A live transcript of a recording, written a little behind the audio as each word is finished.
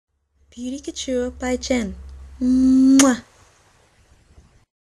Beauty Couture by Jen. Mwah.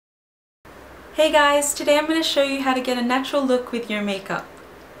 Hey guys, today I'm going to show you how to get a natural look with your makeup.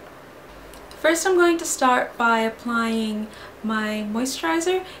 First I'm going to start by applying my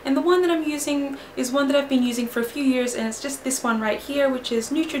moisturizer, and the one that I'm using is one that I've been using for a few years, and it's just this one right here, which is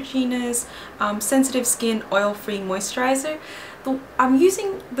Neutrogena's Sensitive Skin Oil-Free Moisturizer. I'm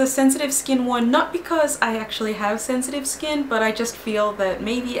using the sensitive skin one not because I actually have sensitive skin, but I just feel that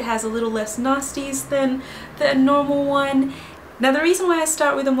maybe it has a little less nasties than the normal one. Now the reason why I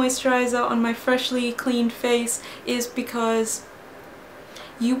start with a moisturizer on my freshly cleaned face is because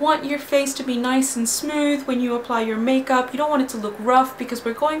you want your face to be nice and smooth when you apply your makeup. You don't want it to look rough because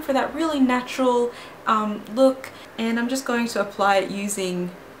we're going for that really natural look, and I'm just going to apply it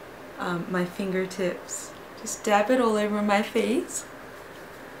using my fingertips. Just dab it all over my face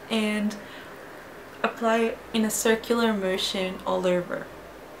and apply it in a circular motion all over.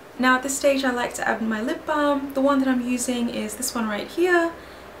 Now at this stage I like to add my lip balm. The one that I'm using is this one right here.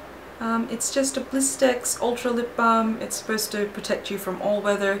 It's just a Blistex Ultra Lip Balm. It's supposed to protect you from all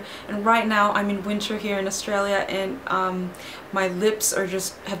weather, and right now I'm in winter here in Australia, and my lips are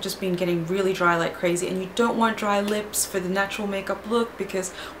have just been getting really dry like crazy, and you don't want dry lips for the natural makeup look,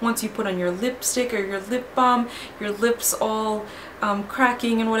 because once you put on your lipstick or your lip balm, your lips all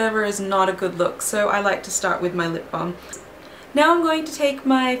cracking and whatever is not a good look. So I like to start with my lip balm. Now I'm going to take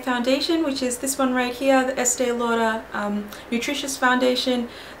my foundation, which is this one right here, the Estee Lauder Nutritious foundation.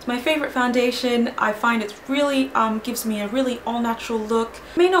 It's my favorite foundation. I find it really gives me a really all-natural look.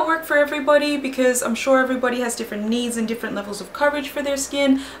 It may not work for everybody because I'm sure everybody has different needs and different levels of coverage for their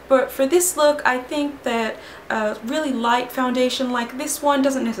skin, but for this look I think that a really light foundation like this one,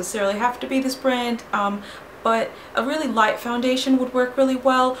 doesn't necessarily have to be this brand, but a really light foundation would work really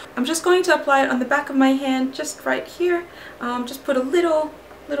well. I'm just going to apply it on the back of my hand, just right here. Just put a little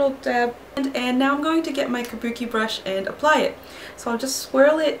dab, and now I'm going to get my kabuki brush and apply it. So I'll just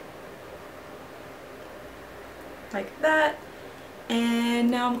swirl it like that,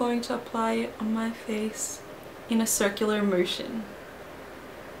 and now I'm going to apply it on my face in a circular motion.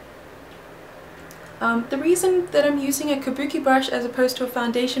 The reason that I'm using a kabuki brush as opposed to a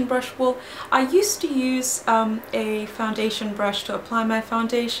foundation brush, well, I used to use a foundation brush to apply my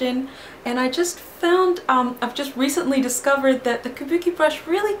foundation, and I just found, I've just recently discovered that the kabuki brush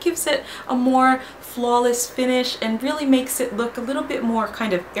really gives it a more flawless finish and really makes it look a little bit more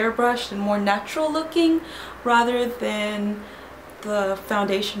kind of airbrushed and more natural looking rather than the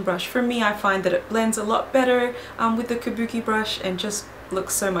foundation brush. For me, I find that it blends a lot better with the kabuki brush and just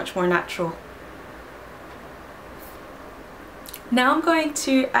looks so much more natural. Now I'm going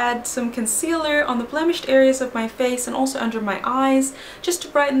to add some concealer on the blemished areas of my face and also under my eyes, just to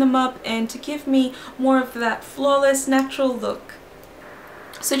brighten them up and to give me more of that flawless, natural look.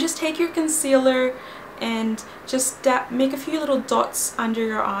 So just take your concealer and just make a few little dots under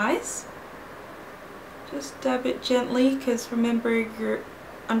your eyes. Just dab it gently, because remember,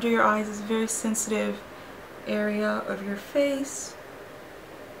 under your eyes is a very sensitive area of your face.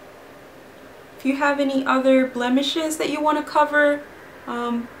 If you have any other blemishes that you want to cover,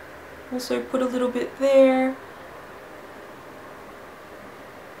 also put a little bit there.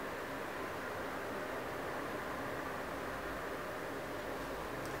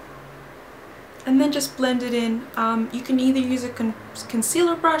 And then just blend it in. You can either use a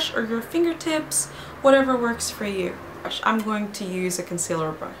concealer brush or your fingertips, whatever works for you. I'm going to use a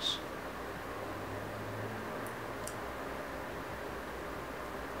concealer brush.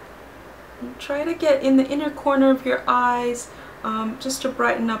 Try to get in the inner corner of your eyes, just to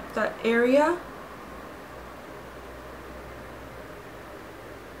brighten up that area.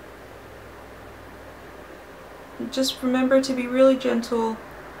 Just remember to be really gentle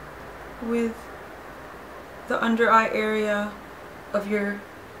with the under eye area of your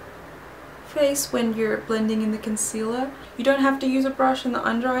face when you're blending in the concealer. You don't have to use a brush in the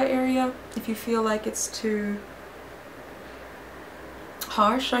under eye area if you feel like it's too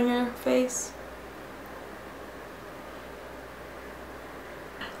harsh on your face.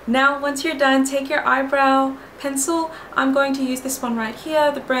 Now once you're done, take your eyebrow pencil. I'm going to use this one right here.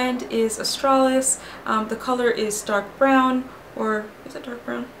 The brand is Australis. The color is dark brown, or is it dark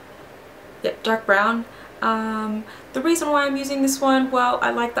brown? Yep, dark brown. The reason why I'm using this one, well,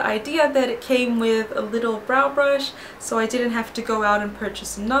 I like the idea that it came with a little brow brush, so I didn't have to go out and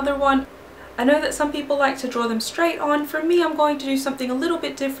purchase another one. I know that some people like to draw them straight on. For me, I'm going to do something a little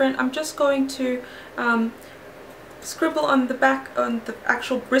bit different. I'm just going to scribble on the back, on the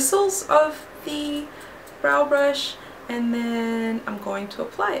actual bristles of the brow brush, and then I'm going to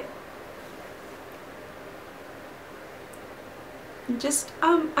apply it. Just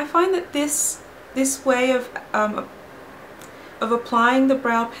I find that this way of applying the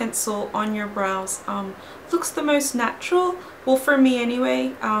brow pencil on your brows looks the most natural, well for me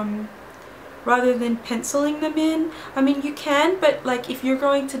anyway, rather than penciling them in. I mean you can, but like if you're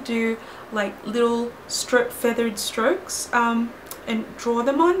going to do like little feathered strokes and draw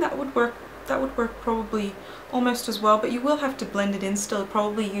them on, that would work probably almost as well, but you will have to blend it in still,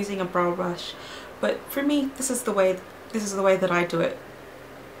 probably using a brow brush. But for me, this is the way that I do it.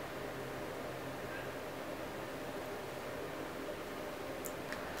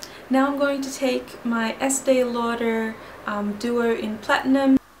 Now I'm going to take my Estee Lauder Duo in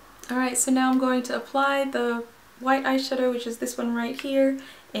Platinum. Alright, so now I'm going to apply the white eyeshadow, which is this one right here,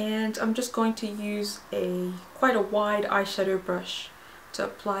 and I'm just going to use quite a wide eyeshadow brush to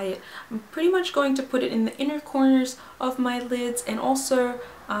apply it. I'm pretty much going to put it in the inner corners of my lids and also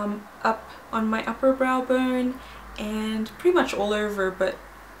up on my upper brow bone and pretty much all over, but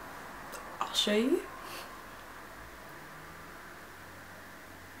I'll show you.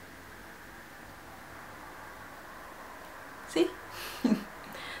 See?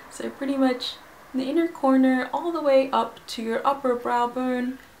 So pretty much in the inner corner all the way up to your upper brow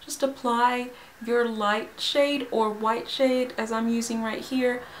bone. Just apply your light shade or white shade as I'm using right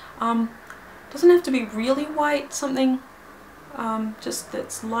here. Doesn't have to be really white, something just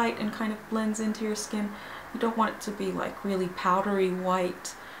that's light and kind of blends into your skin. You don't want it to be like really powdery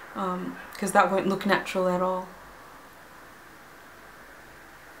white because that won't look natural at all.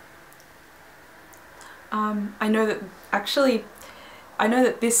 I know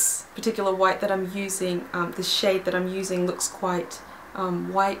that this particular white that I'm using, this shade that I'm using looks quite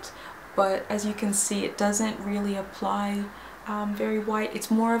white, but as you can see it doesn't really apply very white. It's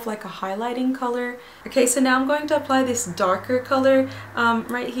more of like a highlighting color. Okay, so now I'm going to apply this darker color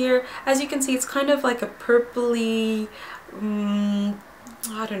right here. As you can see, it's kind of like a purpley,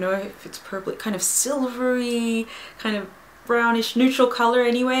 I don't know if it's purpley, kind of silvery, kind of brownish neutral color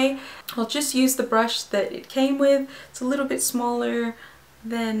anyway. I'll just use the brush that it came with. It's a little bit smaller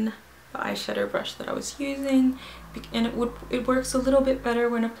than the eyeshadow brush that I was using, and it works a little bit better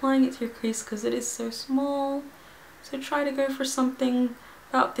when applying it to your crease because it is so small. So try to go for something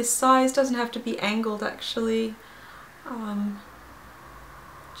about this size. Doesn't have to be angled actually.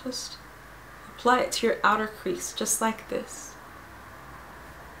 Just apply it to your outer crease just like this.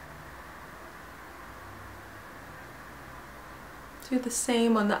 Do the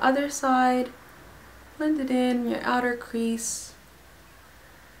same on the other side. Blend it in your outer crease.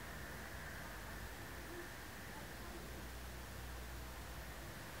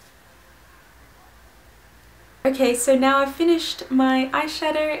 Okay, so now I've finished my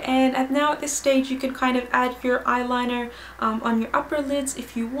eyeshadow, and now at this stage you can kind of add your eyeliner on your upper lids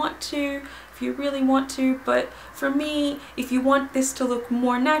if you want to, if you really want to. But for me, if you want this to look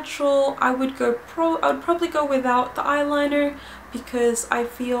more natural, I would probably go without the eyeliner because I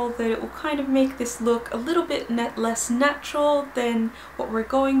feel that it will kind of make this look a little bit less natural than what we're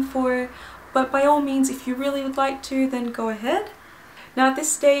going for. But by all means, if you really would like to, then go ahead. Now at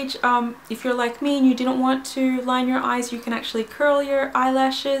this stage, if you're like me and you didn't want to line your eyes, you can actually curl your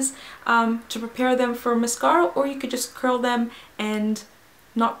eyelashes to prepare them for mascara, or you could just curl them and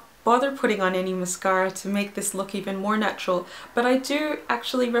not bother putting on any mascara to make this look even more natural. But I do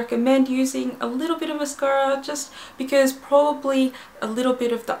actually recommend using a little bit of mascara, just because probably a little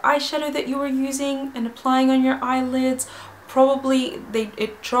bit of the eyeshadow that you were using and applying on your eyelids, probably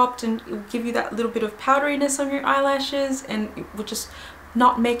it dropped and it will give you that little bit of powderiness on your eyelashes, and it will just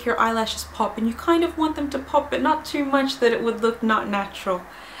not make your eyelashes pop, and you kind of want them to pop but not too much that it would look not natural.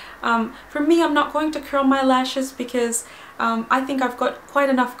 For me, I'm not going to curl my lashes because I think I've got quite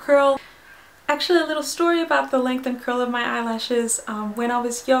enough curl. Actually, a little story about the length and curl of my eyelashes. When I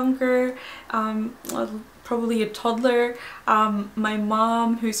was younger, probably a toddler, my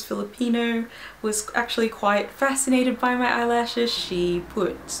mom, who's Filipino, was actually quite fascinated by my eyelashes. She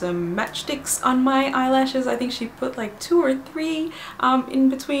put some matchsticks on my eyelashes. I think she put like 2 or 3 in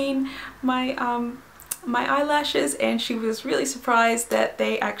between my eyelashes, and she was really surprised that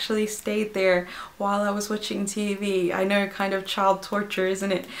they actually stayed there while I was watching TV. I know, kind of child torture,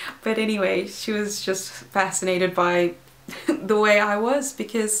 isn't it? But anyway, she was just fascinated by the way I was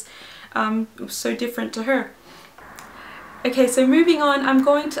because it was so different to her. Okay, so moving on, I'm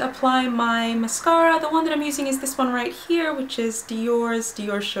going to apply my mascara. The one that I'm using is this one right here, which is Dior's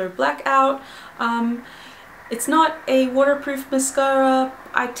Diorshow Blackout. It's not a waterproof mascara.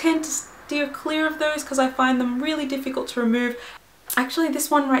 I tend to steer clear of those because I find them really difficult to remove. Actually,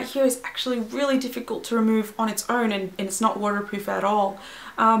 this one right here is actually really difficult to remove on its own, and it's not waterproof at all.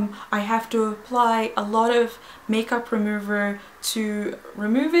 I have to apply a lot of makeup remover to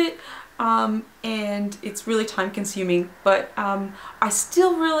remove it. And it's really time consuming, but I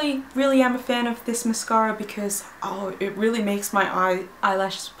still really am a fan of this mascara because it really makes my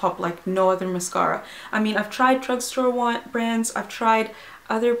eyelashes pop like no other mascara. I mean, I've tried drugstore brands, I've tried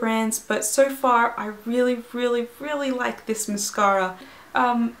other brands, but so far I really like this mascara.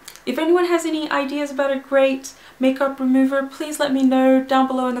 If anyone has any ideas about a great makeup remover, please let me know down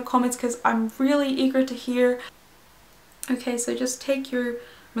below in the comments because I'm really eager to hear. Okay, so just take your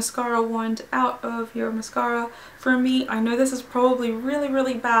mascara wand out of your mascara. For me, I know this is probably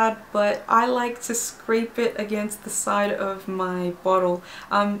really bad, but I like to scrape it against the side of my bottle.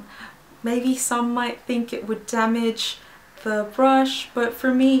 Maybe some might think it would damage the brush, but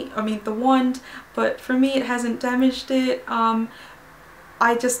for me, I mean the wand, but for me it hasn't damaged it.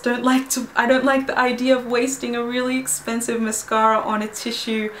 I just don't like the idea of wasting a really expensive mascara on a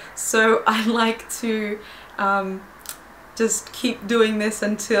tissue, so I like to just keep doing this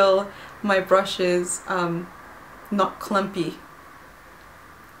until my brush is not clumpy.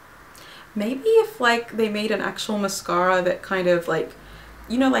 Maybe if like they made an actual mascara that kind of like,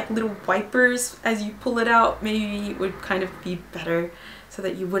 you know, like little wipers as you pull it out, maybe it would kind of be better so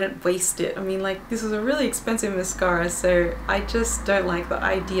that you wouldn't waste it. I mean, like, this is a really expensive mascara, so I just don't like the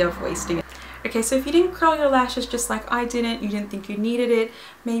idea of wasting it. Okay, so if you didn't curl your lashes just like I didn't, you didn't think you needed it,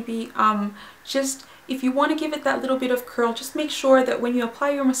 maybe just if you want to give it that little bit of curl, just make sure that when you apply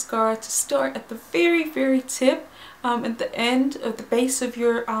your mascara to start at the very tip, at the end of the base of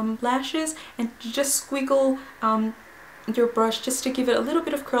your lashes, and just squiggle your brush just to give it a little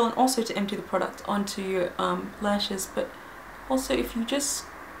bit of curl and also to empty the product onto your lashes. But also if you just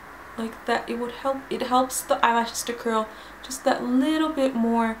like that, it helps the eyelashes to curl just that little bit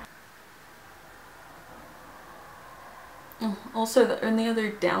more. Also, the only other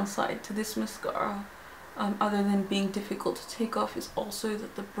downside to this mascara, other than being difficult to take off, is also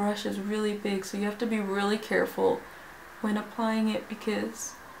that the brush is really big, so you have to be really careful when applying it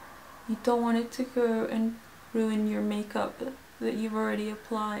because you don't want it to go and ruin your makeup that you've already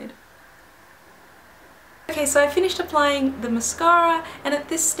applied. Okay, so I finished applying the mascara, and at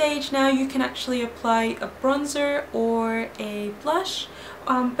this stage now you can actually apply a bronzer or a blush,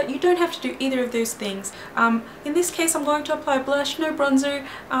 but you don't have to do either of those things. In this case I'm going to apply blush, no bronzer.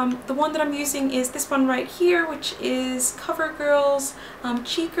 The one that I'm using is this one right here, which is Covergirl's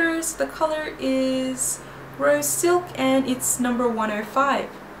Cheekers. The color is Rose Silk and it's number 105.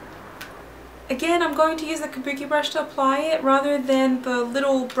 Again, I'm going to use the kabuki brush to apply it rather than the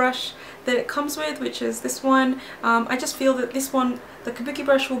little brush that it comes with, which is this one. I just feel that this one, the kabuki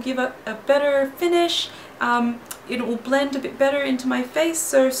brush, will give a better finish. It will blend a bit better into my face,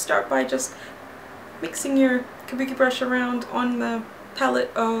 so start by just mixing your kabuki brush around on the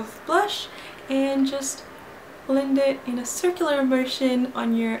palette of blush and just blend it in a circular motion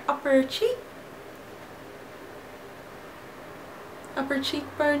on your upper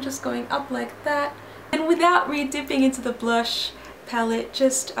cheekbone, just going up like that, and without re-dipping into the blush palette,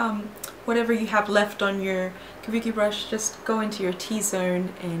 just whatever you have left on your kabuki brush, just go into your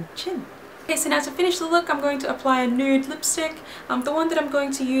T-zone and chin. Okay, so now to finish the look, I'm going to apply a nude lipstick. The one that I'm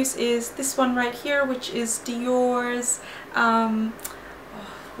going to use is this one right here, which is Dior's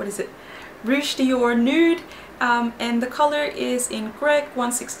what is it? Rouge Dior Nude. And the color is in Grege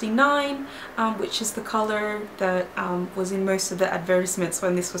 169, which is the color that was in most of the advertisements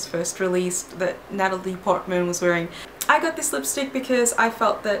when this was first released that Natalie Portman was wearing. I got this lipstick because I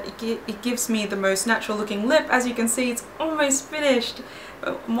felt that it gives me the most natural looking lip. As you can see, it's almost finished.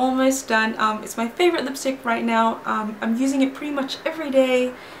 I'm almost done. It's my favorite lipstick right now. I'm using it pretty much every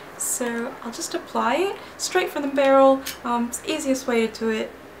day, so I'll just apply it straight from the barrel. It's the easiest way to do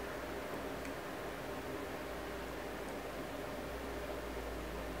it.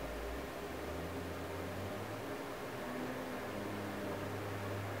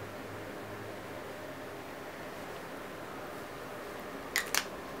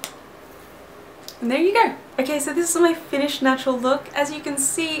 And there you go. Okay, so this is my finished natural look. As you can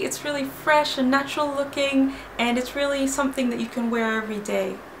see, it's really fresh and natural looking, and it's really something that you can wear every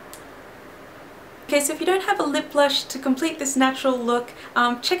day. Okay, so if you don't have a lip blush to complete this natural look,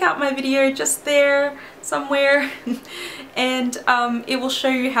 check out my video just there somewhere and it will show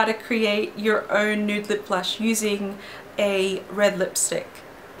you how to create your own nude lip blush using a red lipstick.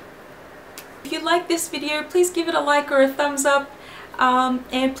 If you like this video, please give it a like or a thumbs up.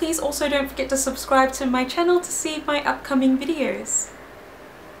 And please also don't forget to subscribe to my channel to see my upcoming videos.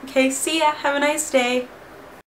 Okay, see ya, have a nice day.